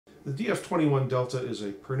The DF-21 Delta is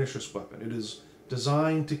a pernicious weapon. It is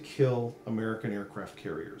designed to kill American aircraft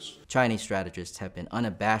carriers. Chinese strategists have been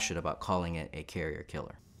unabashed about calling it a carrier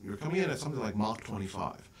killer. You're coming in at something like Mach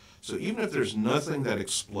 25. So even if there's nothing that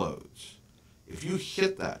explodes, if you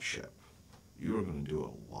hit that ship, you're going to do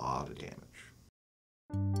a lot of damage.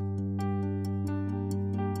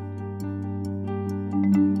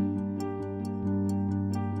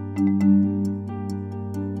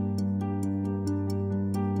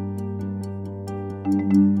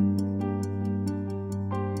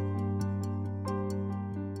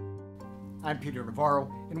 I'm Peter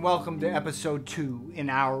Navarro, and welcome to Episode 2 in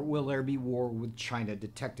our Will There Be War with China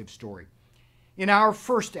detective story. In our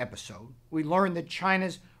first episode, we learned that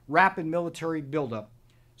China's rapid military buildup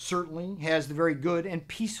certainly has the very good and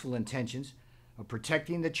peaceful intentions of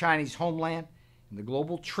protecting the Chinese homeland and the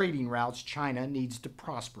global trading routes China needs to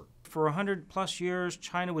prosper. For 100+ years,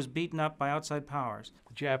 China was beaten up by outside powers.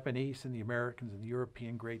 The Japanese and the Americans and the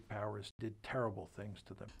European great powers did terrible things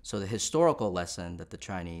to them. So the historical lesson that the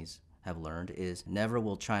Chinese have learned is never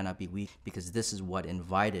will China be weak, because this is what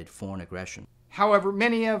invited foreign aggression. However,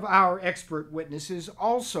 many of our expert witnesses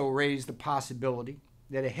also raise the possibility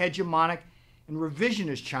that a hegemonic and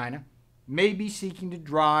revisionist China may be seeking to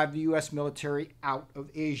drive the U.S. military out of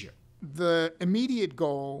Asia. The immediate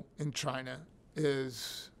goal in China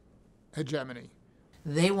is hegemony.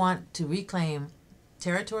 They want to reclaim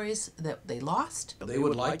territories that they lost. They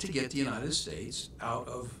would like to get the United States out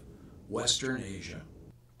of Western Asia.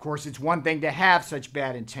 Of course, it's one thing to have such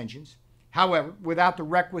bad intentions. However, without the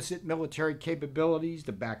requisite military capabilities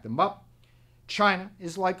to back them up, China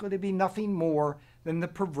is likely to be nothing more than the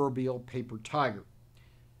proverbial paper tiger.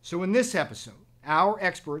 So in this episode, our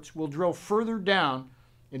experts will drill further down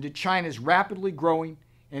into China's rapidly growing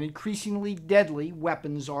and increasingly deadly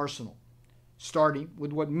weapons arsenal, starting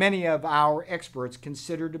with what many of our experts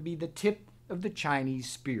consider to be the tip of the Chinese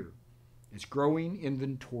spear, its growing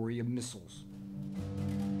inventory of missiles.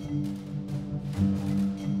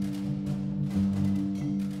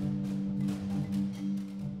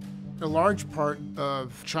 A large part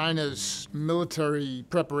of China's military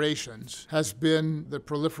preparations has been the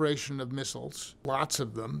proliferation of missiles, lots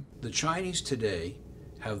of them. The Chinese today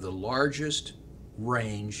have the largest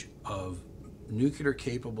range of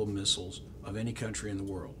nuclear-capable missiles of any country in the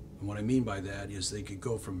world. And what I mean by that is they could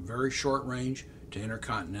go from very short range to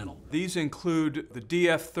intercontinental. These include the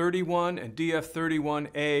DF-31 and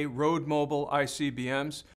DF-31A road-mobile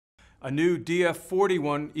ICBMs, a new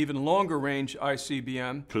DF-41 even longer-range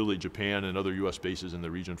ICBM. Clearly, Japan and other U.S. bases in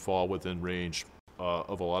the region fall within range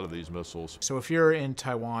of a lot of these missiles. So if you're in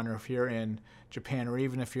Taiwan, or if you're in Japan, or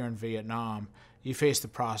even if you're in Vietnam, you face the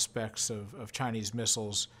prospects of Chinese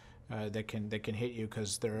missiles that can hit you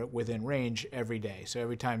because they're within range every day. So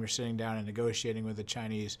every time you're sitting down and negotiating with the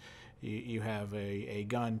Chinese, you have a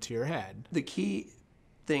gun to your head. The key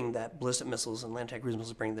thing that ballistic missiles and land-attack cruise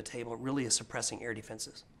missiles bring to the table really is suppressing air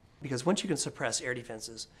defenses. Because once you can suppress air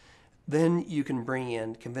defenses, then you can bring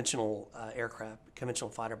in conventional aircraft,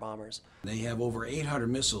 conventional fighter bombers. They have over 800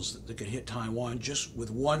 missiles that could hit Taiwan just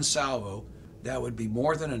with one salvo. That would be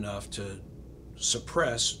more than enough to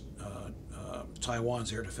suppress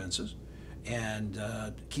Taiwan's air defenses and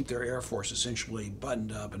keep their air force essentially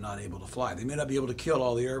buttoned up and not able to fly. They may not be able to kill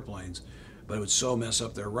all the airplanes, but it would so mess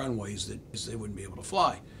up their runways that they wouldn't be able to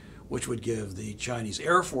fly, which would give the Chinese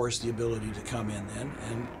Air Force the ability to come in then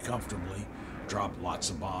and comfortably drop lots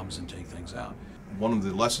of bombs and take things out. One of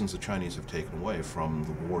the lessons the Chinese have taken away from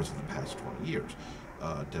the wars of the past 20 years,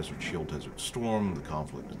 Desert Shield, Desert Storm, the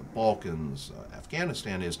conflict in the Balkans,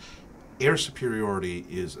 Afghanistan, is air superiority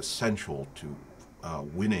is essential to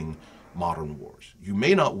winning modern wars. You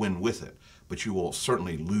may not win with it, but you will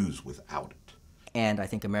certainly lose without it. And I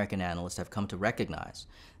think American analysts have come to recognize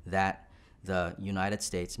that the United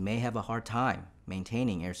States may have a hard time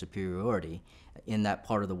maintaining air superiority in that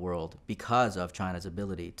part of the world because of China's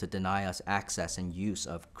ability to deny us access and use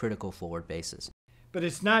of critical forward bases. But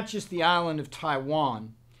it's not just the island of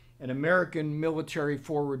Taiwan and American military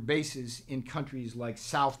forward bases in countries like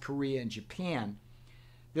South Korea and Japan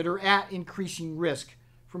that are at increasing risk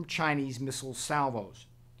from Chinese missile salvos.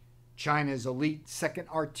 China's elite 2nd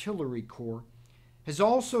Artillery Corps has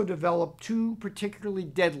also developed two particularly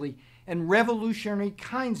deadly and revolutionary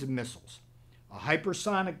kinds of missiles, a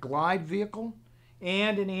hypersonic glide vehicle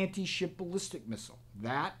and an anti-ship ballistic missile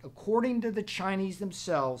that, according to the Chinese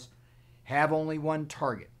themselves, have only one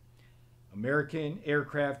target: American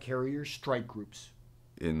aircraft carrier strike groups.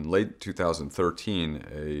 In late 2013,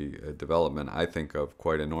 a development I think of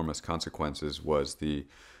quite enormous consequences was the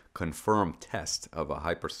confirmed test of a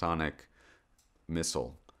hypersonic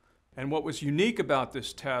missile And what was unique about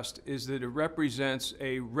this test is that it represents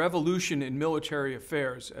a revolution in military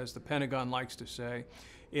affairs, as the Pentagon likes to say,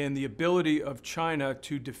 in the ability of China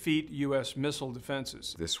to defeat U.S. missile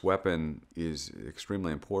defenses. This weapon is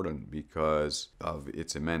extremely important because of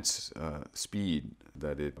its immense speed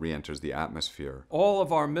that it re-enters the atmosphere. All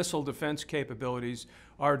of our missile defense capabilities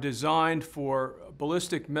are designed for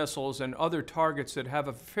ballistic missiles and other targets that have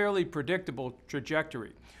a fairly predictable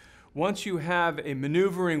trajectory. Once you have a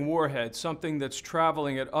maneuvering warhead, something that's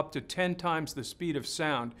traveling at up to 10 times the speed of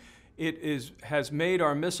sound, it has made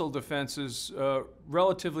our missile defenses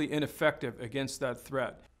relatively ineffective against that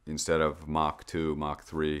threat. Instead of Mach 2, Mach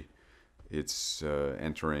 3, it's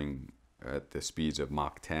entering at the speeds of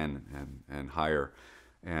Mach 10 and higher.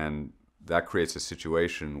 And that creates a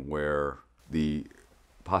situation where the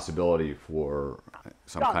possibility for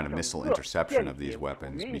some kind of missile interception of these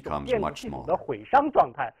weapons becomes much smaller.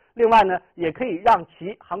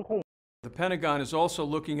 The Pentagon is also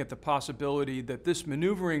looking at the possibility that this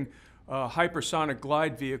maneuvering hypersonic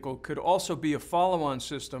glide vehicle could also be a follow-on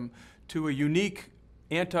system to a unique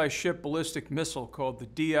anti-ship ballistic missile called the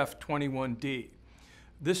DF-21D.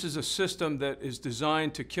 This is a system that is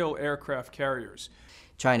designed to kill aircraft carriers.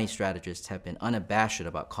 Chinese strategists have been unabashed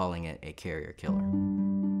about calling it a carrier killer.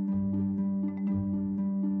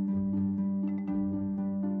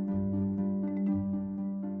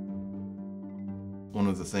 One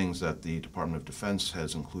of the things that the Department of Defense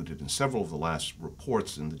has included in several of the last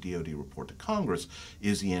reports in the DoD report to Congress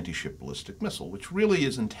is the anti-ship ballistic missile, which really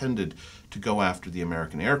is intended to go after the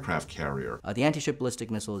American aircraft carrier. The anti-ship ballistic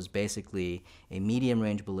missile is basically a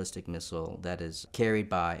medium-range ballistic missile that is carried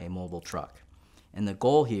by a mobile truck. And the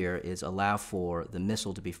goal here is allow for the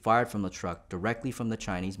missile to be fired from the truck directly from the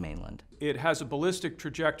Chinese mainland. It has a ballistic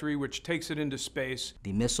trajectory which takes it into space.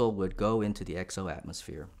 The missile would go into the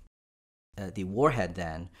exoatmosphere. The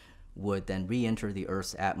warhead would then re-enter the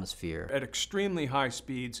Earth's atmosphere at extremely high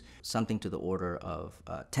speeds, something to the order of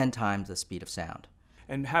 10 times the speed of sound,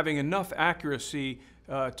 and having enough accuracy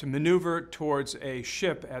to maneuver towards a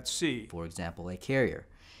ship at sea, for example a carrier,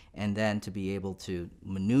 and then to be able to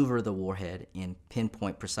maneuver the warhead in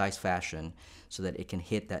pinpoint precise fashion so that it can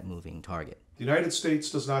hit that moving target. The United States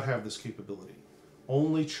does not have this capability.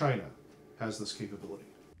 Only China has this capability.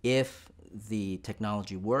 If the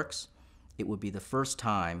technology works, it would be the first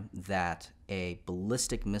time that a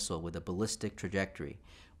ballistic missile with a ballistic trajectory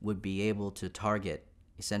would be able to target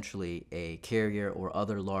essentially a carrier or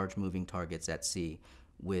other large moving targets at sea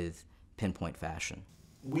with pinpoint fashion.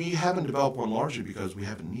 We haven't developed one largely because we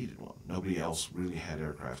haven't needed one. Nobody else really had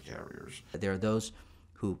aircraft carriers. There are those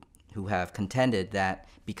who have contended that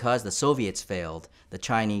because the Soviets failed, the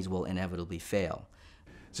Chinese will inevitably fail.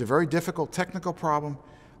 It's a very difficult technical problem.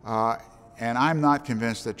 And I'm not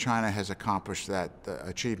convinced that China has accomplished that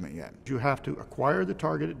achievement yet. You have to acquire the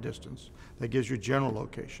target at distance. That gives you general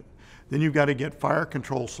location. Then you've got to get fire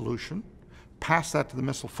control solution, pass that to the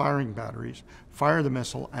missile firing batteries, fire the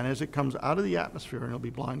missile, and as it comes out of the atmosphere, and it'll be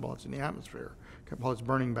blind while it's in the atmosphere, while it's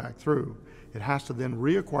burning back through, it has to then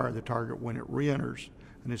reacquire the target when it re-enters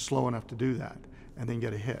and is slow enough to do that, and then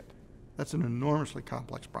get a hit. That's an enormously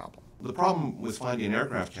complex problem. The problem with finding an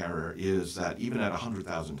aircraft carrier is that even at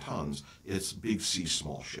 100,000 tons, it's big C,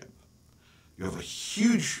 small ship. You have a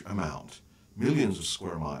huge amount, millions of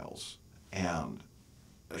square miles, and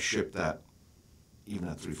a ship that, even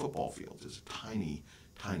at 3 football fields, is a tiny,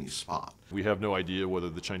 tiny spot. We have no idea whether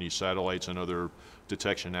the Chinese satellites and other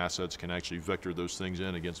detection assets can actually vector those things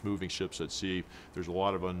in against moving ships at sea. There's a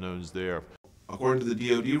lot of unknowns there. According to the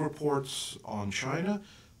DoD reports on China,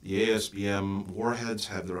 the ASBM warheads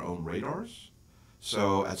have their own radars.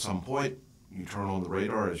 So at some point, you turn on the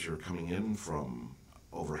radar as you're coming in from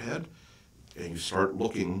overhead, and you start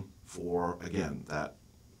looking for, again, that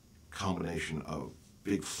combination of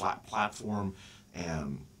big flat platform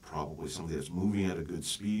and probably something that's moving at a good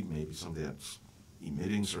speed, maybe something that's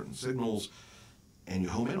emitting certain signals, and you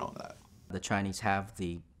home in on that. The Chinese have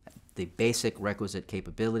the basic requisite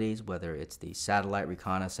capabilities, whether it's the satellite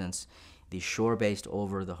reconnaissance, the shore-based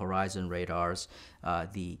over-the-horizon radars,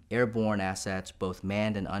 the airborne assets, both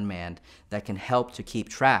manned and unmanned, that can help to keep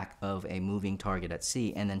track of a moving target at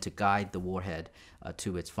sea and then to guide the warhead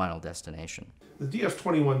to its final destination. The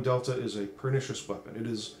DF-21 Delta is a pernicious weapon. It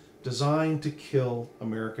is designed to kill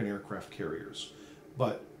American aircraft carriers,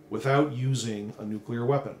 but without using a nuclear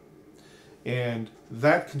weapon. And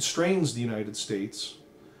that constrains the United States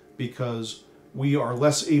because we are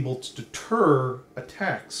less able to deter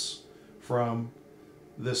attacks from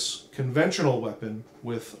this conventional weapon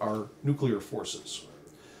with our nuclear forces.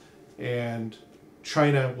 And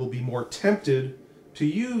China will be more tempted to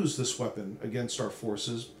use this weapon against our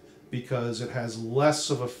forces because it has less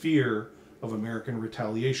of a fear of American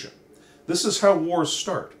retaliation. This is how wars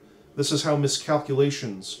start. This is how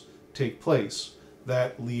miscalculations take place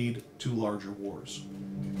that lead to larger wars.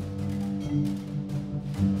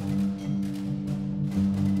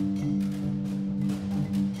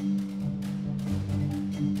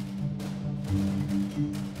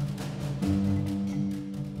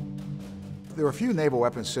 There are a few naval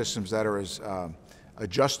weapon systems that are as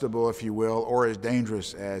adjustable, if you will, or as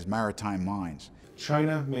dangerous as maritime mines.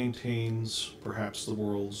 China maintains perhaps the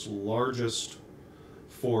world's largest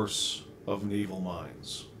force of naval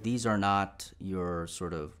mines. These are not your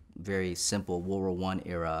sort of very simple World War I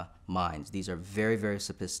era mines. These are very, very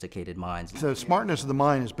sophisticated mines. The smartness of the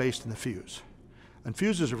mine is based in the fuse. And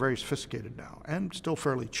fuses are very sophisticated now and still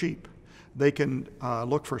fairly cheap. They can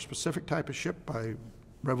look for a specific type of ship by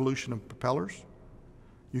revolution of propellers.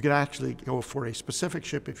 You can actually go for a specific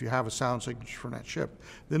ship if you have a sound signature from that ship.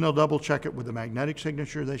 Then they'll double check it with the magnetic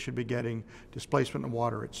signature they should be getting, displacement in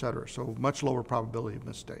water, etc. So much lower probability of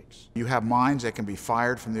mistakes. You have mines that can be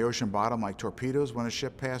fired from the ocean bottom like torpedoes when a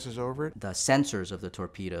ship passes over it. The sensors of the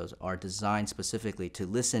torpedoes are designed specifically to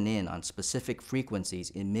listen in on specific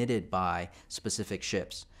frequencies emitted by specific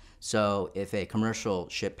ships. So if a commercial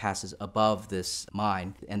ship passes above this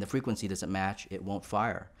mine and the frequency doesn't match, it won't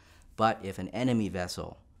fire. But if an enemy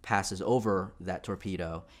vessel passes over that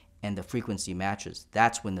torpedo and the frequency matches,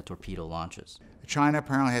 that's when the torpedo launches. China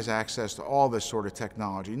apparently has access to all this sort of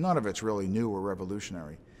technology. None of it's really new or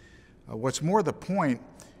revolutionary. What's more the point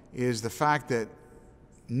is the fact that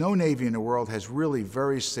no navy in the world has really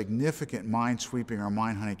very significant mine sweeping or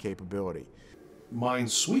mine hunting capability. Mine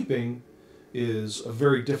sweeping is a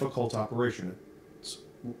very difficult operation. It's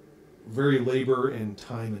very labor and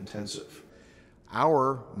time intensive.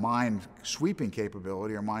 Our mine sweeping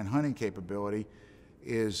capability or mine hunting capability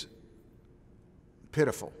is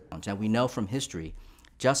pitiful. And we know from history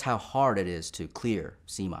just how hard it is to clear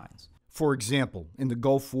sea mines. For example, in the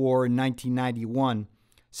Gulf War in 1991,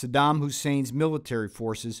 Saddam Hussein's military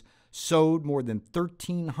forces sowed more than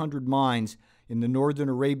 1,300 mines in the northern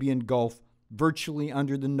Arabian Gulf, virtually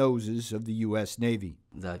under the noses of the U.S. Navy.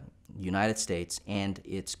 The United States and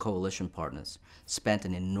its coalition partners spent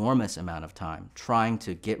an enormous amount of time trying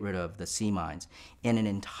to get rid of the sea mines in an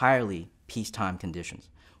entirely peacetime conditions,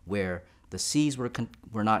 where the seas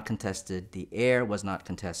were not contested, the air was not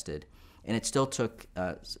contested, and it still took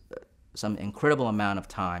some incredible amount of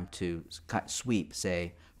time to sweep,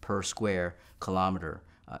 say, per square kilometer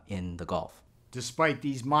in the Gulf. Despite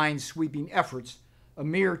these mine-sweeping efforts, a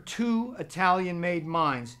mere 2 Italian-made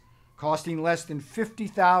mines costing less than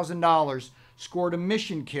 $50,000 scored a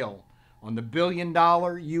mission kill on the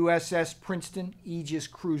billion-dollar USS Princeton Aegis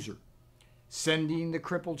cruiser, sending the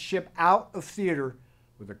crippled ship out of theater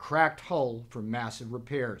with a cracked hull for massive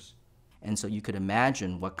repairs. And so you could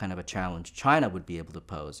imagine what kind of a challenge China would be able to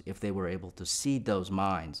pose if they were able to seed those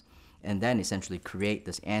mines and then essentially create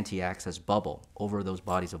this anti-access bubble over those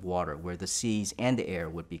bodies of water where the seas and the air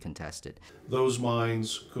would be contested. Those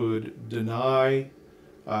mines could deny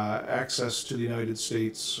access to the United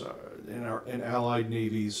States and allied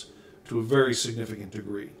navies to a very significant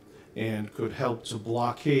degree, and could help to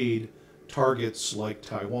blockade targets like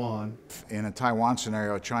Taiwan. In a Taiwan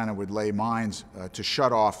scenario, China would lay mines to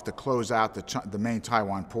shut off, to close out the main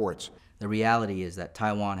Taiwan ports. The reality is that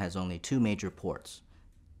Taiwan has only 2 major ports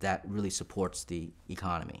that really supports the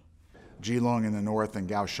economy. Keelung in the north and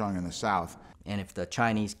Kaohsiung in the south. And if the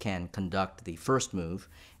Chinese can conduct the first move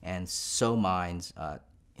and sow mines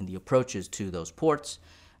in the approaches to those ports,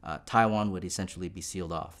 Taiwan would essentially be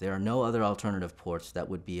sealed off. There are no other alternative ports that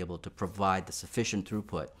would be able to provide the sufficient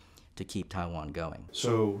throughput to keep Taiwan going.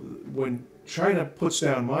 So when China puts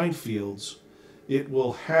down minefields, it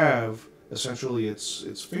will have essentially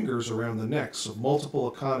its fingers around the necks of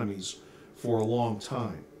multiple economies for a long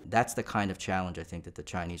time. That's the kind of challenge I think that the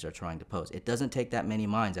Chinese are trying to pose. It doesn't take that many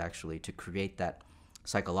mines actually to create that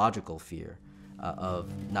psychological fear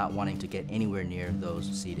of not wanting to get anywhere near those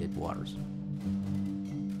seeded waters.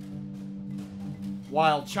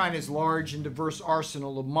 While China's large and diverse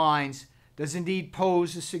arsenal of mines does indeed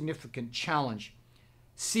pose a significant challenge,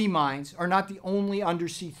 sea mines are not the only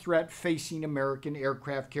undersea threat facing American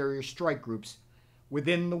aircraft carrier strike groups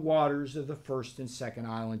within the waters of the first and second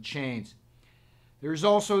island chains. There is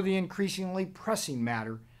also the increasingly pressing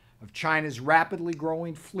matter of China's rapidly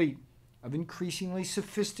growing fleet of increasingly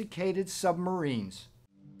sophisticated submarines.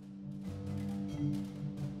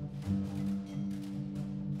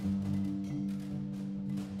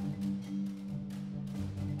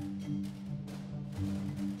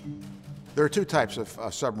 There are 2 types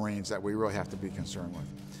of submarines that we really have to be concerned with.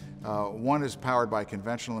 One is powered by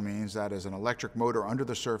conventional means, that is an electric motor under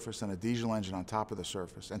the surface and a diesel engine on top of the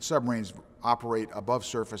surface. And submarines operate above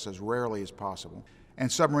surface as rarely as possible.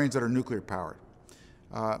 And submarines that are nuclear powered.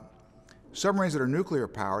 Submarines that are nuclear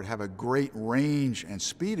powered have a great range and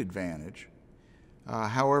speed advantage.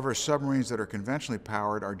 However, submarines that are conventionally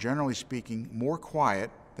powered are, generally speaking, more quiet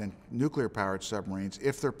than nuclear powered submarines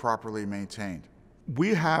if they're properly maintained.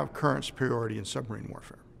 We have current superiority in submarine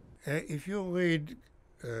warfare. If you read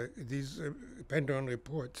these Pentagon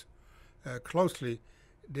reports closely,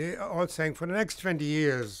 they are all saying for the next 20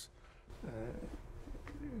 years,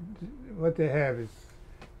 what they have is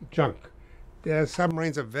junk. Their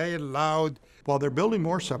submarines are very loud. While they're building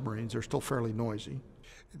more submarines, they're still fairly noisy.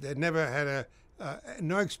 They never had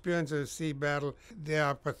no experience of a sea battle. They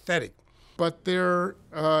are pathetic. But they're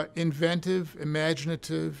inventive,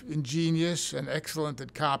 imaginative, ingenious, and excellent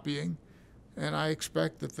at copying. And I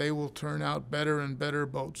expect that they will turn out better and better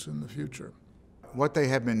boats in the future. What they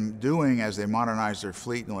have been doing as they modernize their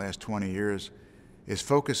fleet in the last 20 years is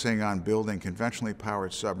focusing on building conventionally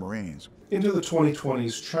powered submarines. Into the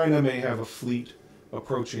 2020s, China may have a fleet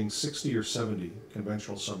approaching 60 or 70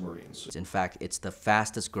 conventional submarines. In fact, it's the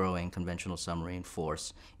fastest growing conventional submarine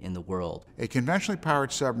force in the world. A conventionally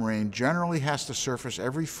powered submarine generally has to surface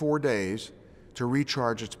every 4 days to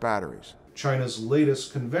recharge its batteries. China's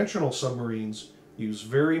latest conventional submarines use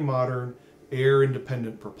very modern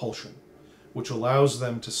air-independent propulsion, which allows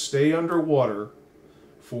them to stay underwater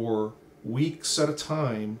for weeks at a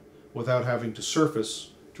time without having to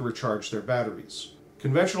surface to recharge their batteries.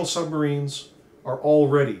 Conventional submarines are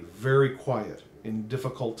already very quiet and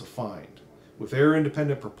difficult to find. With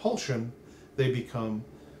air-independent propulsion, they become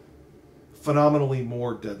phenomenally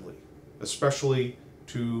more deadly, especially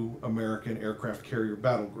to American aircraft carrier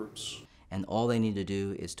battle groups. And all they need to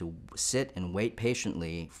do is to sit and wait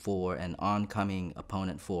patiently for an oncoming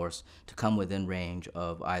opponent force to come within range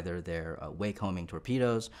of either their wake-homing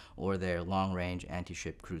torpedoes or their long-range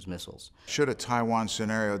anti-ship cruise missiles. Should a Taiwan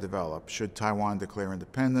scenario develop, should Taiwan declare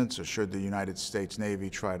independence, or should the United States Navy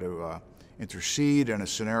try to intercede in a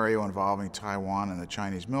scenario involving Taiwan and the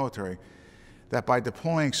Chinese military, that by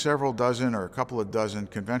deploying several dozen or a couple of dozen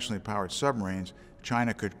conventionally powered submarines,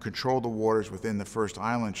 China could control the waters within the first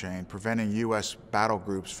island chain, preventing U.S. battle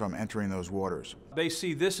groups from entering those waters. They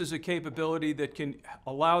see this as a capability that can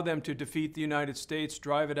allow them to defeat the United States,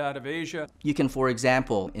 drive it out of Asia. You can, for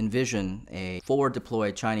example, envision a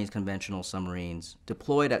forward-deployed Chinese conventional submarines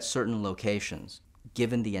deployed at certain locations,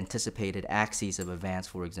 given the anticipated axes of advance,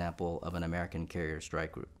 for example, of an American carrier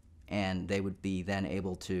strike group. And they would be then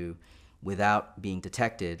able to, without being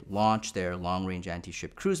detected, launch their long-range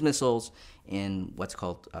anti-ship cruise missiles in what's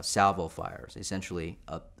called salvo fires. Essentially,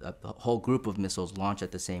 a whole group of missiles launch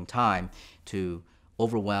at the same time to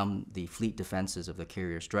overwhelm the fleet defenses of the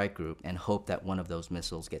carrier strike group and hope that one of those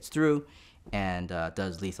missiles gets through and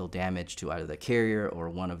does lethal damage to either the carrier or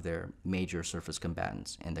one of their major surface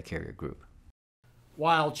combatants in the carrier group.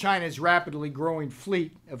 While China's rapidly growing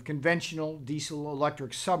fleet of conventional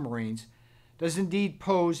diesel-electric submarines does indeed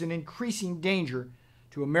pose an increasing danger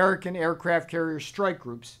to American aircraft carrier strike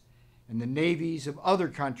groups and the navies of other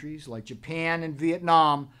countries like Japan and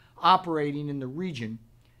Vietnam operating in the region,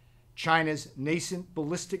 China's nascent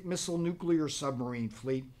ballistic missile nuclear submarine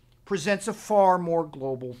fleet presents a far more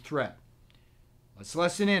global threat. Let's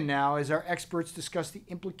listen in now as our experts discuss the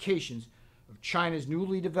implications of China's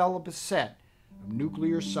newly developed set of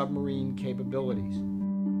nuclear submarine capabilities.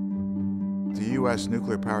 The U.S.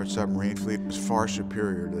 nuclear-powered submarine fleet is far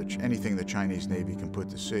superior to anything the Chinese Navy can put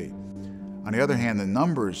to sea. On the other hand, the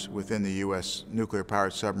numbers within the U.S.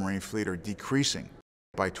 nuclear-powered submarine fleet are decreasing.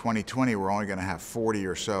 By 2020, we're only going to have 40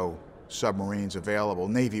 or so submarines available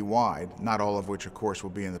Navy-wide, not all of which, of course, will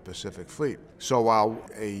be in the Pacific Fleet. So while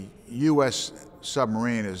a U.S.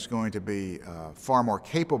 submarine is going to be far more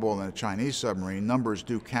capable than a Chinese submarine, numbers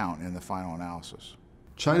do count in the final analysis.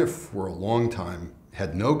 China, for a long time,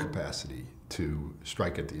 had no capacity to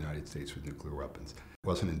strike at the United States with nuclear weapons. It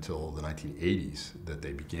wasn't until the 1980s that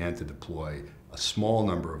they began to deploy a small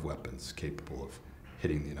number of weapons capable of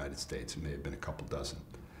hitting the United States. It may have been a couple dozen.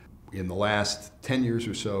 In the last 10 years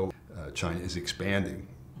or so, China is expanding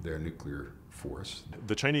their nuclear force.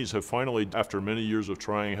 The Chinese have finally, after many years of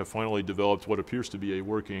trying, have finally developed what appears to be a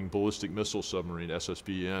working ballistic missile submarine,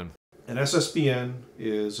 SSBN. An SSBN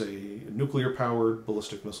is a nuclear-powered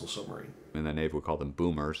ballistic missile submarine. In the Navy, we call them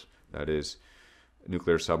boomers. That is,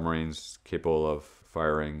 nuclear submarines capable of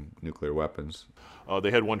firing nuclear weapons.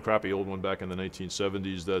 They had one crappy old one back in the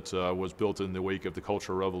 1970s that was built in the wake of the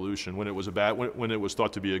Cultural Revolution when it was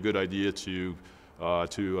thought to be a good idea to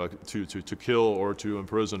to kill or to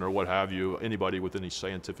imprison or what have you anybody with any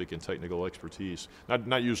scientific and technical expertise.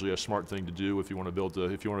 Not usually a smart thing to do if you want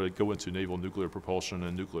to go into naval nuclear propulsion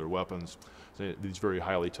and nuclear weapons, these very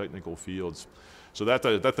highly technical fields. So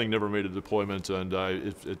that thing never made a deployment, and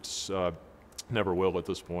it's never will at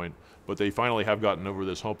this point. But they finally have gotten over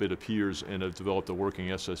this hump, it appears, and have developed a working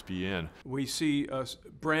SSBN. We see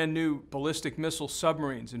brand new ballistic missile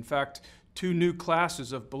submarines. In fact, 2 new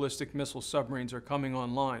classes of ballistic missile submarines are coming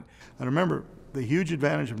online. And remember, the huge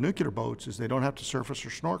advantage of nuclear boats is they don't have to surface or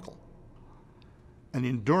snorkel. And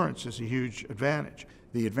endurance is a huge advantage.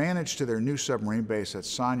 The advantage to their new submarine base at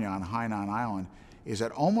Sanya on Hainan Island is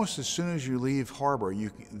that almost as soon as you leave harbor,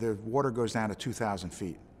 the water goes down to 2,000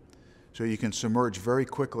 feet. So you can submerge very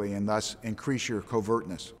quickly and thus increase your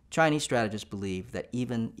covertness. Chinese strategists believe that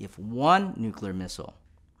even if one nuclear missile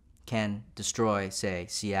can destroy, say,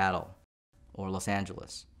 Seattle or Los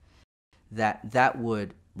Angeles, that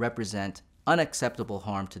would represent unacceptable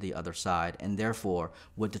harm to the other side and therefore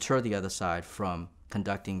would deter the other side from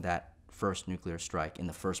conducting that first nuclear strike in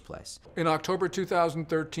the first place. In October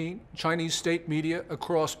 2013, Chinese state media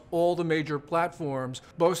across all the major platforms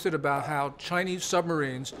boasted about how Chinese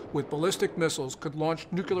submarines with ballistic missiles could launch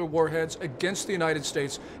nuclear warheads against the United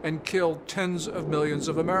States and kill tens of millions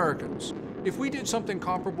of Americans. If we did something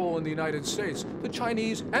comparable in the United States, the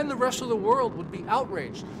Chinese and the rest of the world would be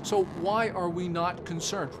outraged. So why are we not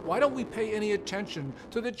concerned? Why don't we pay any attention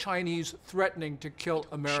to the Chinese threatening to kill 实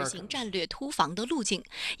Americans? 行战略突防的路径，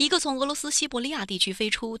一个从俄罗斯西伯利亚地区飞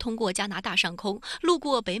出，通过加拿大上空，路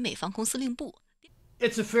过北美防空司令部。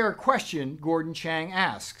 It's a fair question Gordon Chang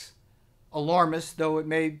asks, alarmist though it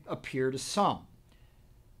may appear to some.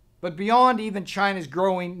 But beyond even China's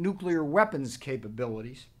growing nuclear weapons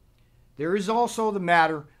capabilities, there is also the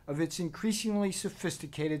matter of its increasingly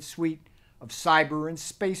sophisticated suite of cyber and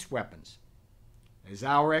space weapons. As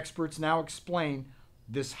our experts now explain,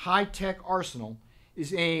 this high-tech arsenal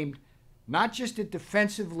is aimed not just at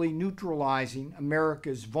defensively neutralizing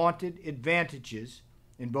America's vaunted advantages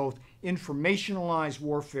in both informationalized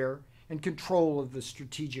warfare and control of the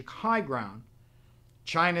strategic high ground.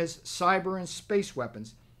 China's cyber and space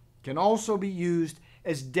weapons can also be used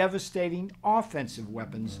as devastating offensive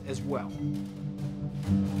weapons as well.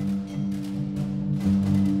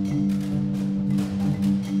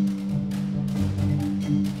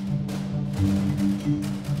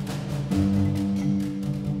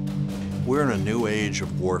 We're in a new age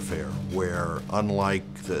of warfare where,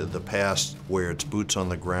 unlike the past where it's boots on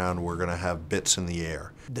the ground, we're going to have bits in the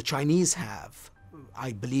air. The Chinese have,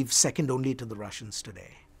 I believe, second only to the Russians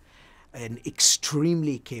today, an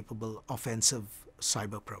extremely capable offensive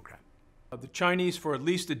cyber program. The Chinese, for at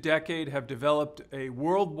least a decade, have developed a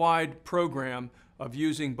worldwide program of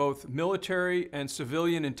using both military and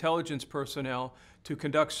civilian intelligence personnel to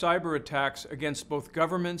conduct cyber attacks against both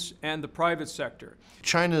governments and the private sector.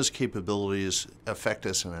 China's capabilities affect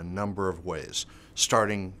us in a number of ways,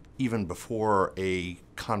 starting even before a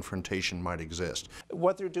confrontation might exist.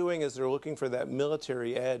 What they're doing is they're looking for that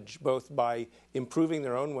military edge, both by improving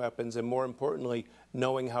their own weapons and, more importantly,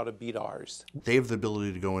 knowing how to beat ours. They have the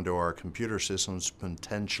ability to go into our computer systems,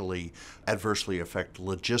 potentially adversely affect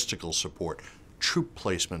logistical support, troop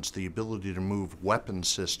placements, the ability to move weapon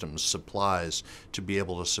systems, supplies, to be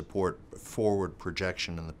able to support forward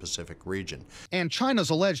projection in the Pacific region. And China's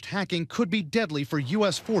alleged hacking could be deadly for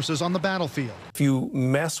U.S. forces on the battlefield. If you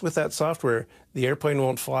mess with that software, the airplane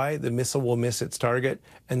won't fly, the missile will miss its target,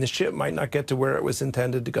 and the ship might not get to where it was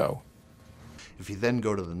intended to go. If you then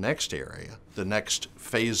go to the next area, the next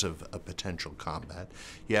phase of a potential combat,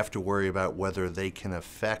 you have to worry about whether they can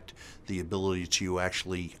affect the ability to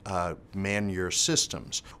actually man your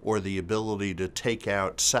systems, or the ability to take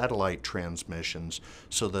out satellite transmissions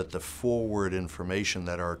so that the forward information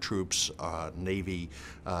that our troops, Navy,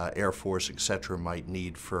 Air Force, etc., might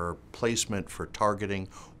need for placement, for targeting,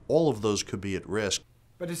 all of those could be at risk.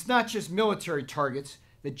 But it's not just military targets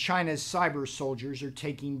that China's cyber soldiers are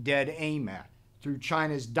taking dead aim at. Through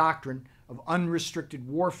China's doctrine of unrestricted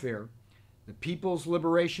warfare, the People's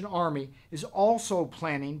Liberation Army is also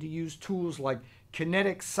planning to use tools like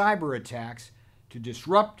kinetic cyber attacks to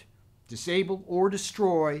disrupt, disable, or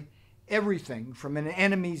destroy everything from an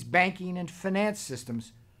enemy's banking and finance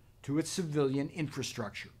systems to its civilian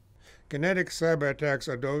infrastructure. Kinetic cyber attacks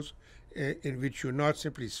are those in which you not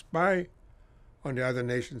simply spy on the other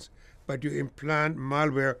nations, but you implant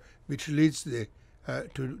malware which leads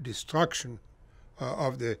to destruction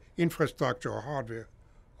of the infrastructure or hardware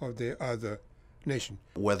of the other nation.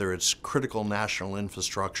 Whether it's critical national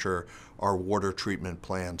infrastructure, our water treatment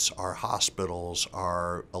plants, our hospitals,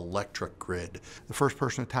 our electric grid. The first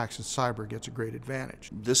person attacks in cyber gets a great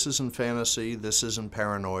advantage. This isn't fantasy, this isn't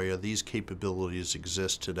paranoia, these capabilities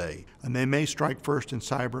exist today. And they may strike first in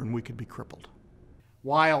cyber and we could be crippled.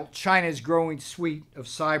 While China's growing suite of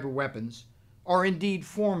cyber weapons are indeed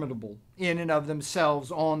formidable in and of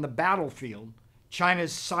themselves on the battlefield,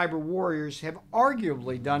 China's cyber warriors have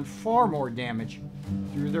arguably done far more damage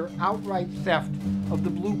through their outright theft of the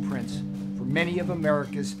blueprints for many of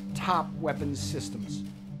America's top weapons systems.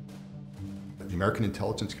 The American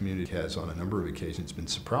intelligence community has on a number of occasions been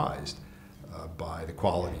surprised by the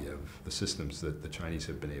quality of the systems that the Chinese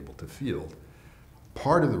have been able to field.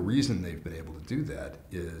 Part of the reason they've been able to do that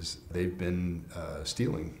is they've been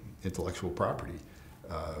stealing intellectual property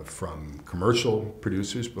from commercial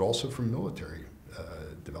producers, but also from military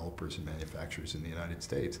developers and manufacturers in the United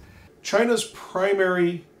States. China's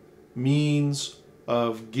primary means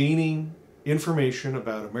of gaining information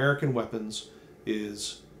about American weapons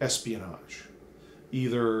is espionage.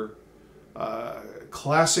 Either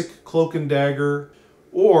classic cloak and dagger,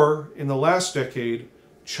 or in the last decade,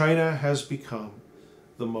 China has become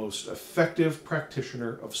the most effective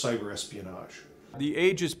practitioner of cyber espionage. The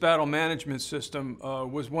Aegis Battle Management System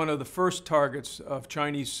was one of the first targets of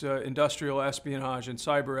Chinese industrial espionage and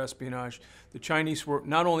cyber espionage. The Chinese were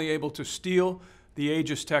not only able to steal the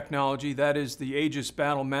Aegis technology, that is the Aegis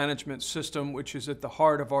Battle Management System, which is at the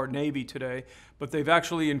heart of our Navy today, but they've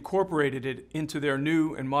actually incorporated it into their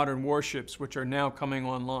new and modern warships, which are now coming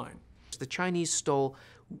online. The Chinese stole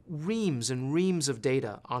reams and reams of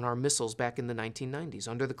data on our missiles back in the 1990s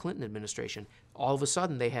under the Clinton administration. All of a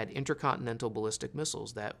sudden, they had intercontinental ballistic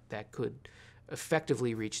missiles that could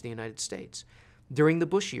effectively reach the United States. During the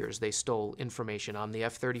Bush years, they stole information on the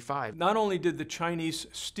F-35. Not only did the Chinese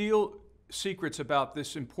steal secrets about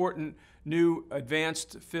this important new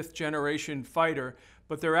advanced fifth-generation fighter,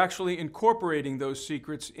 but they're actually incorporating those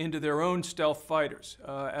secrets into their own stealth fighters,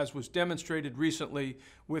 as was demonstrated recently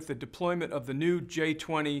with the deployment of the new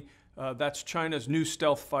J-20, that's China's new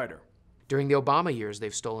stealth fighter. During the Obama years,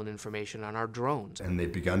 they've stolen information on our drones. And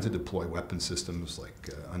they've begun to deploy weapon systems like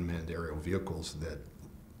unmanned aerial vehicles that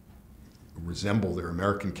resemble their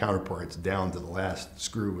American counterparts down to the last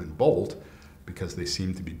screw and bolt, because they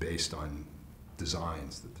seem to be based on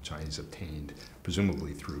designs that the Chinese obtained,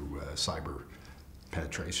 presumably through cyber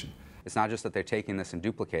penetration. It's not just that they're taking this and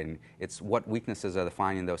duplicating, it's what weaknesses are they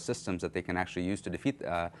finding in those systems that they can actually use to defeat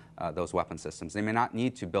those weapon systems. They may not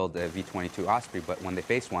need to build a V-22 Osprey, but when they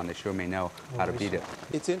face one, they sure may know how to beat it.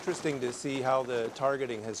 It's interesting to see how the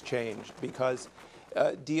targeting has changed, because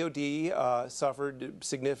DoD suffered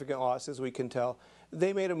significant losses, we can tell.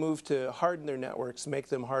 They made a move to harden their networks, make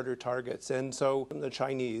them harder targets, and so the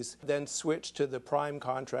Chinese then switched to the prime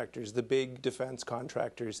contractors, the big defense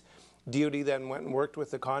contractors. DoD then went and worked with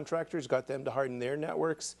the contractors, got them to harden their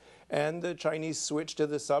networks, and the Chinese switched to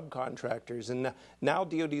the subcontractors. And now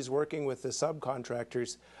DoD is working with the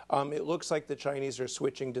subcontractors. It looks like the Chinese are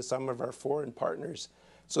switching to some of our foreign partners.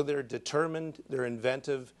 So they're determined, they're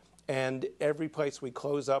inventive, and every place we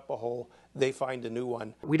close up a hole, they find a new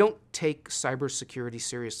one. We don't take cybersecurity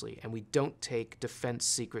seriously, and we don't take defense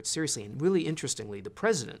secrets seriously. And really interestingly, the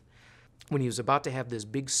president, when he was about to have this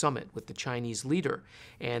big summit with the Chinese leader,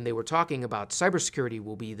 and they were talking about cybersecurity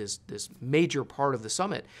will be this major part of the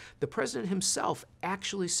summit, the president himself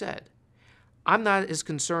actually said, I'm not as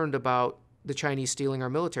concerned about the Chinese stealing our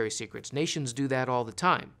military secrets. Nations do that all the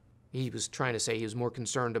time. He was trying to say he was more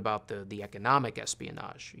concerned about the economic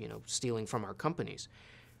espionage, stealing from our companies.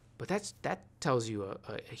 But that tells you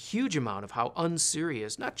a huge amount of how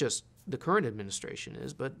unserious, not just the current administration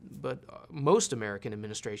is, but most American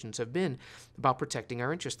administrations have been about protecting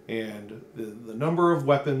our interests. And the number of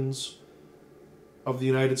weapons of the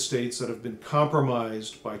United States that have been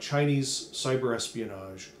compromised by Chinese cyber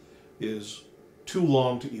espionage is too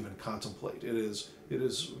long to even contemplate. It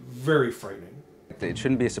is very frightening. It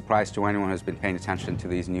shouldn't be a surprise to anyone who's been paying attention to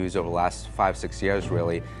these news over the last 5-6 years,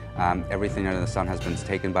 really. Everything under the sun has been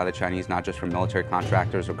taken by the Chinese, not just from military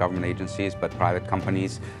contractors or government agencies, but private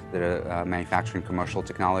companies that are manufacturing commercial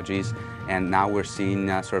technologies. And now we're seeing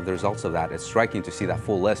sort of the results of that. It's striking to see that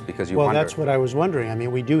full list, because you wonder. Well, that's what I was wondering. I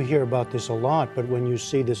mean, we do hear about this a lot, but when you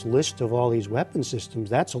see this list of all these weapon systems,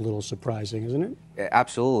 that's a little surprising, isn't it?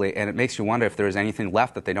 Absolutely, and it makes you wonder if there is anything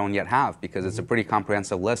left that they don't yet have, because it's a pretty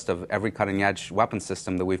comprehensive list of every cutting-edge weapon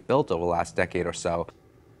system that we've built over the last decade or so.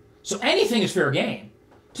 So anything is fair game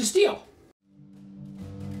to steal.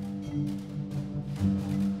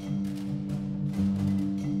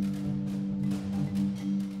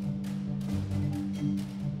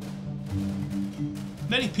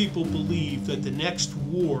 Many people believe that the next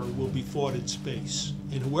war will be fought in space,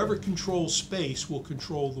 and whoever controls space will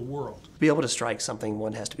control the world. To be able to strike something,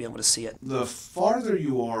 one has to be able to see it. The farther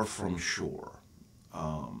you are from shore,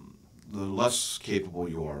 the less capable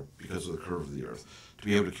you are, because of the curve of the Earth, to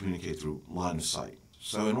be able to communicate through line of sight.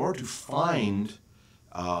 So in order to find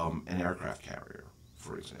an aircraft carrier,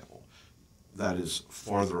 for example, that is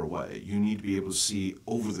farther away, you need to be able to see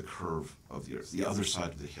over the curve of the Earth, the other side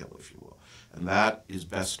of the hill, if you will. And that is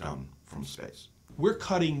best done from space. We're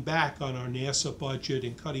cutting back on our NASA budget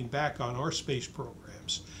and cutting back on our space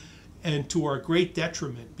programs, and to our great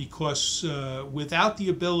detriment, because without the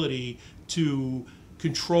ability to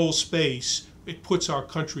control space, it puts our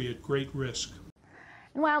country at great risk.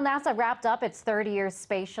 And while NASA wrapped up its 30-year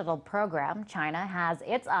space shuttle program, China has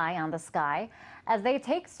its eye on the sky as they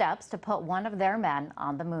take steps to put one of their men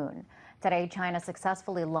on the moon. Today, China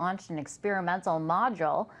successfully launched an experimental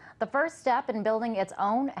module, the first step in building its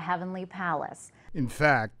own heavenly palace. In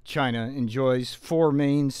fact, China enjoys 4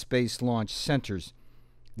 main space launch centers.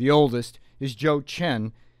 The oldest is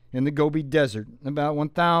Zhou in the Gobi Desert, about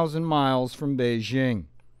 1,000 miles from Beijing.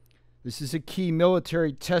 This is a key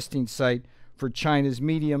military testing site for China's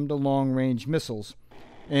medium to long-range missiles.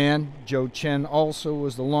 And Zhou also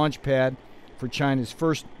was the launch pad for China's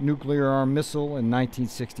first nuclear-armed missile in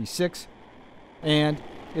 1966 and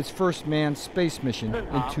its first manned space mission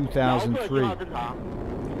in 2003.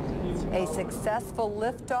 A successful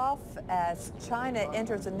liftoff as China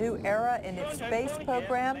enters a new era in its space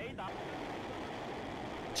program.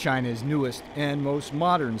 China's newest and most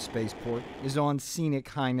modern spaceport is on scenic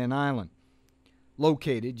Hainan Island.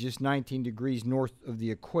 Located just 19 degrees north of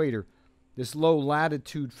the equator, this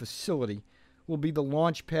low-latitude facility will be the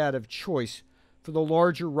launch pad of choice for the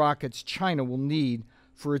larger rockets China will need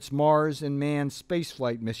for its Mars and manned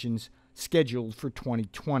spaceflight missions scheduled for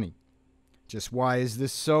 2020. Just why is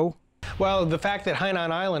this so? Well, the fact that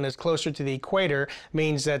Hainan Island is closer to the equator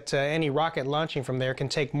means that any rocket launching from there can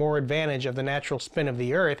take more advantage of the natural spin of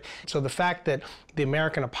the Earth. So the fact that the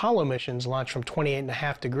American Apollo missions launched from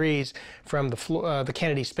 28.5 degrees from the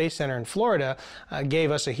Kennedy Space Center in Florida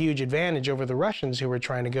gave us a huge advantage over the Russians, who were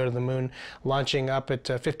trying to go to the moon, launching up at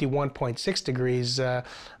 51.6 degrees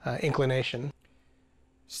inclination.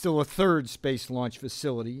 Still, a third space launch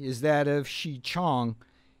facility is that of Xichang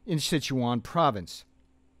in Sichuan province.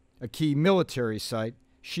 A key military site,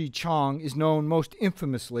 Xichang is known most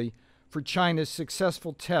infamously for China's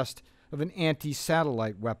successful test of an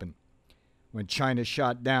anti-satellite weapon. When China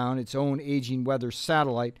shot down its own aging weather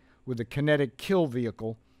satellite with a kinetic kill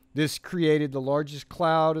vehicle, this created the largest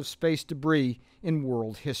cloud of space debris in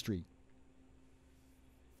world history.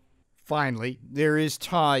 Finally, there is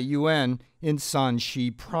Taiyuan in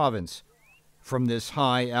Shanxi province. From this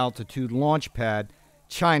high-altitude launch pad,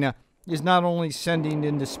 China is not only sending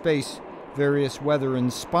into space various weather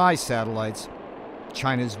and spy satellites,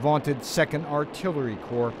 China's vaunted Second Artillery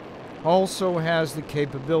Corps also has the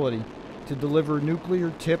capability to deliver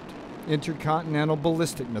nuclear-tipped intercontinental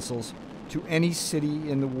ballistic missiles to any city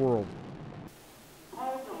in the world.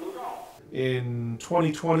 In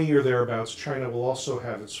 2020 or thereabouts, China will also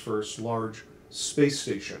have its first large space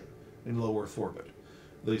station in low Earth orbit.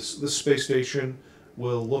 This space station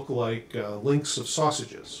will look like links of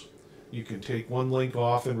sausages. You can take one link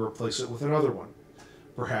off and replace it with another one.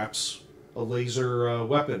 Perhaps a laser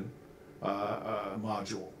weapon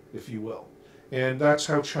module, if you will. And that's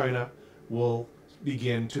how China will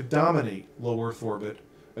begin to dominate low Earth orbit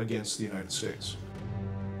against the United States.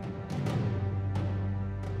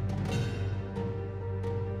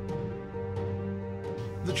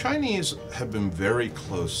 The Chinese have been very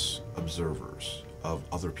close observers of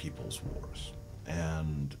other people's wars,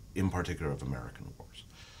 and in particular of American wars.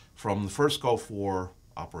 From the first Gulf War,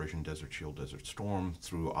 Operation Desert Shield, Desert Storm,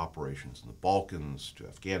 through operations in the Balkans, to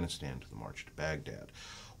Afghanistan, to the March to Baghdad,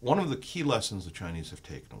 one of the key lessons the Chinese have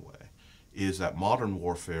taken away is that modern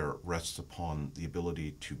warfare rests upon the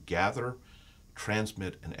ability to gather,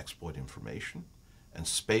 transmit, and exploit information, and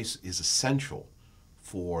space is essential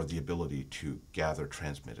for the ability to gather,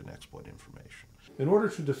 transmit, and exploit information. In order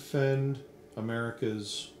to defend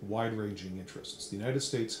America's wide-ranging interests, the United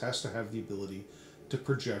States has to have the ability to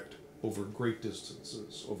project over great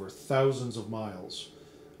distances, over thousands of miles,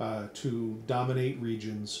 to dominate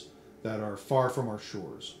regions that are far from our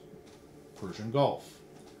shores. Persian Gulf,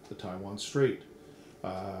 the Taiwan Strait,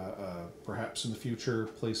 perhaps in the future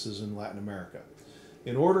places in Latin America.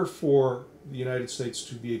 In order for the United States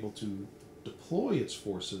to be able to deploy its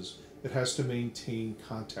forces, it has to maintain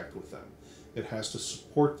contact with them. It has to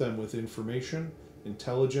support them with information,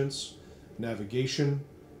 intelligence, navigation,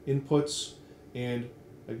 inputs, and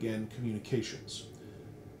again, communications.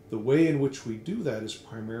 The way in which we do that is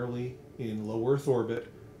primarily in low Earth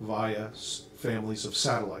orbit via families of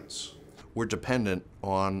satellites. We're dependent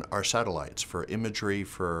on our satellites for imagery,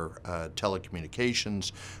 for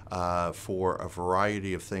telecommunications, for a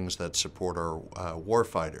variety of things that support our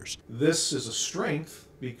warfighters. This is a strength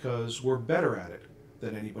because we're better at it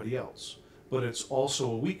than anybody else, but it's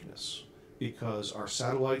also a weakness because our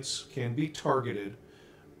satellites can be targeted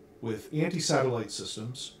with anti-satellite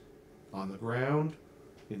systems on the ground,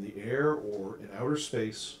 in the air, or in outer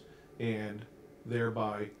space, and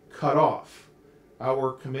thereby cut off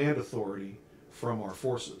our command authority from our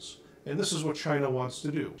forces. And this is what China wants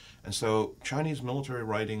to do. And so Chinese military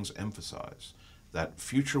writings emphasize that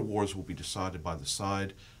future wars will be decided by the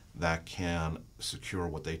side that can secure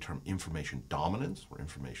what they term information dominance or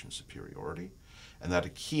information superiority, and that a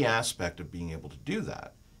key aspect of being able to do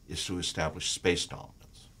that is to establish space dominance.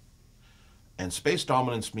 And space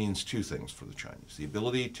dominance means two things for the Chinese: the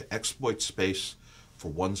ability to exploit space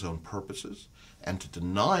for one's own purposes, and to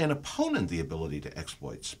deny an opponent the ability to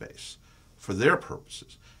exploit space for their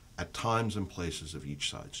purposes at times and places of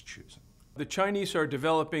each side's choosing. The Chinese are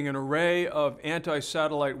developing an array of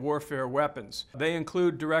anti-satellite warfare weapons. They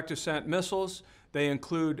include direct ascent missiles, they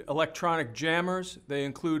include electronic jammers, they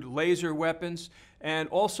include laser weapons, and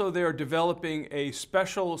also they are developing a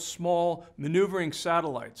special small maneuvering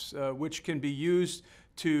satellites which can be used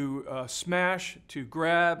to smash, to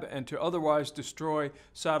grab, and to otherwise destroy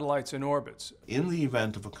satellites in orbits. In the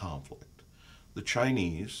event of a conflict, the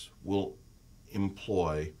Chinese will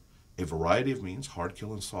employ a variety of means, hard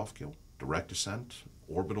kill and soft kill, direct ascent,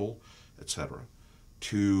 orbital, etc.,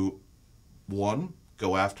 to, one,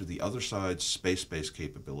 go after the other side's space-based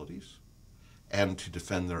capabilities, and to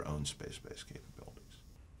defend their own space-based capabilities.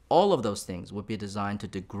 All of those things would be designed to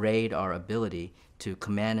degrade our ability to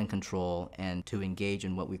command and control and to engage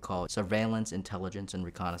in what we call surveillance, intelligence, and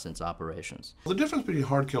reconnaissance operations. The difference between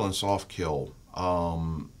hard kill and soft kill,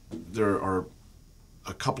 there are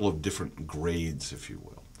a couple of different grades, if you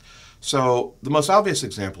will. So the most obvious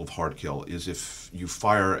example of hard kill is if you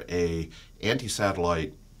fire a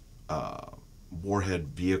anti-satellite warhead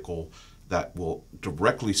vehicle that will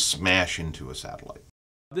directly smash into a satellite.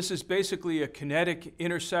 This is basically a kinetic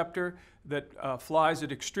interceptor that flies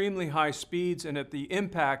at extremely high speeds and at the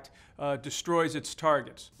impact destroys its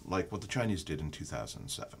targets. Like what the Chinese did in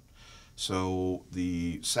 2007. So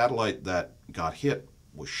the satellite that got hit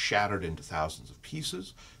was shattered into thousands of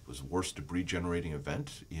pieces. It was the worst debris generating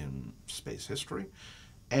event in space history.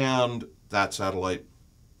 And that satellite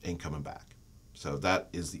ain't coming back. So that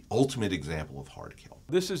is the ultimate example of hard kill.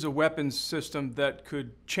 This is a weapons system that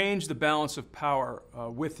could change the balance of power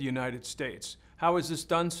with the United States. How is this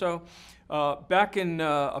done so? Back in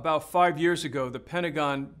about 5 years ago, the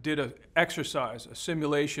Pentagon did an exercise, a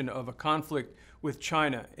simulation of a conflict with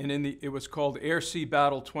China, and it was called Air-Sea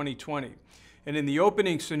Battle 2020. And in the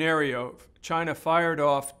opening scenario, China fired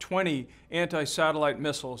off 20 anti-satellite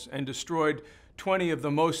missiles and destroyed 20 of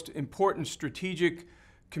the most important strategic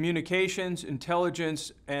communications,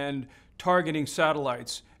 intelligence, and targeting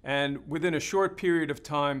satellites. And within a short period of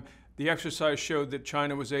time, the exercise showed that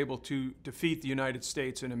China was able to defeat the United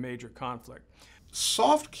States in a major conflict.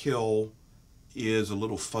 Soft kill is a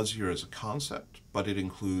little fuzzier as a concept, but it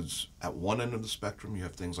includes, at one end of the spectrum, you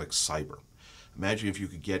have things like cyber. Imagine if you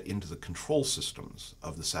could get into the control systems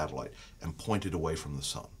of the satellite and point it away from the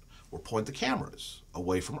sun, or point the cameras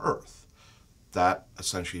away from Earth. That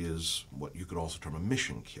essentially is what you could also term a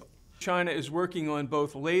mission kill. China is working on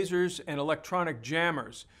both lasers and electronic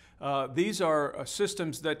jammers. These are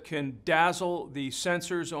systems that can dazzle the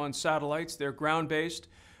sensors on satellites. They're ground-based.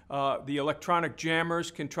 The electronic jammers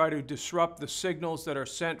can try to disrupt the signals that are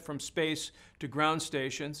sent from space to ground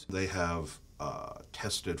stations. They have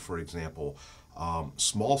tested, for example,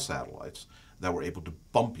 small satellites that were able to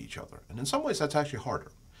bump each other. And in some ways, that's actually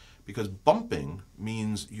harder, because bumping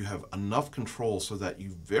means you have enough control so that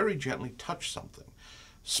you very gently touch something.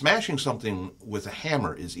 Smashing something with a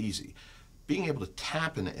hammer is easy. Being able to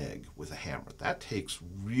tap an egg with a hammer, that takes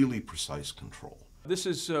really precise control. This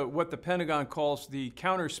is what the Pentagon calls the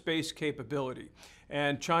counter space capability.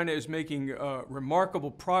 And China is making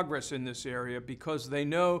remarkable progress in this area because they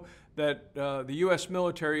know that the U.S.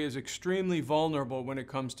 military is extremely vulnerable when it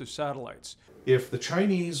comes to satellites. If the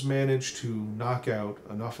Chinese manage to knock out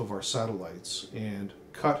enough of our satellites and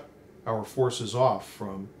cut our forces off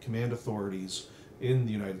from command authorities in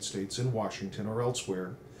the United States, in Washington or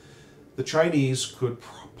elsewhere, the Chinese could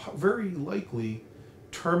very likely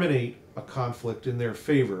terminate a conflict in their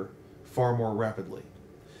favor far more rapidly.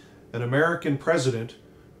 An American president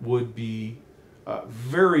would be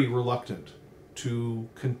very reluctant to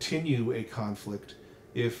continue a conflict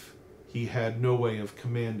if he had no way of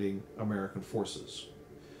commanding American forces.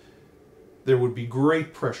 There would be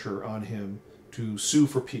great pressure on him to sue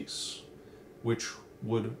for peace, which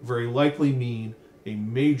would very likely mean a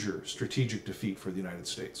major strategic defeat for the United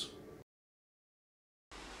States.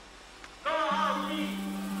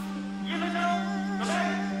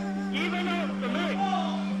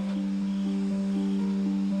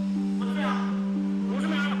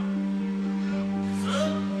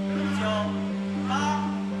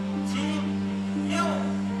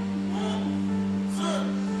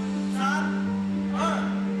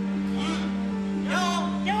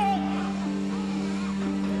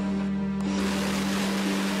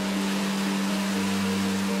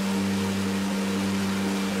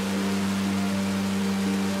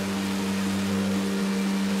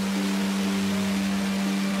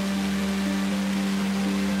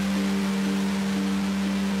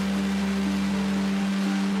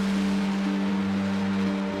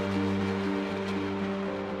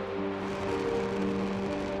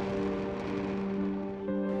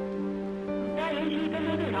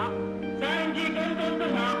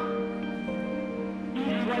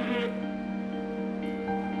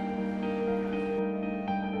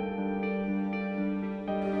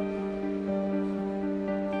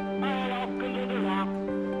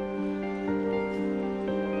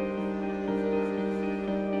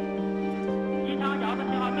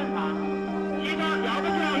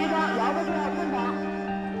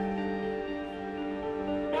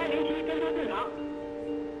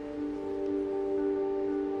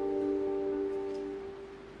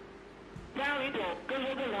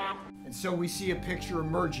 And so we see a picture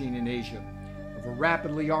emerging in Asia of a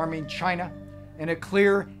rapidly arming China and a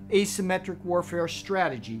clear asymmetric warfare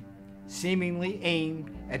strategy seemingly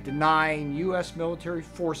aimed at denying U.S. military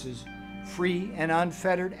forces free and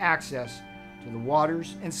unfettered access to the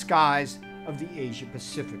waters and skies of the Asia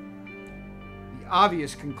Pacific. The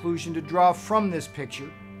obvious conclusion to draw from this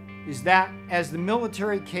picture is that as the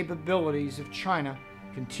military capabilities of China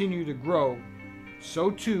continue to grow,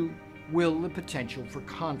 so too will the potential for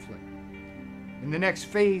conflict. In the next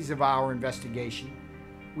phase of our investigation,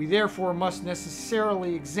 we therefore must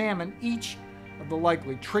necessarily examine each of the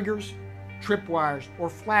likely triggers, tripwires, or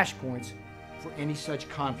flashpoints for any such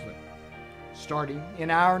conflict, starting in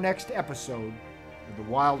our next episode of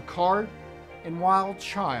The Wild Card and Wild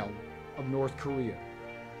Child of North Korea.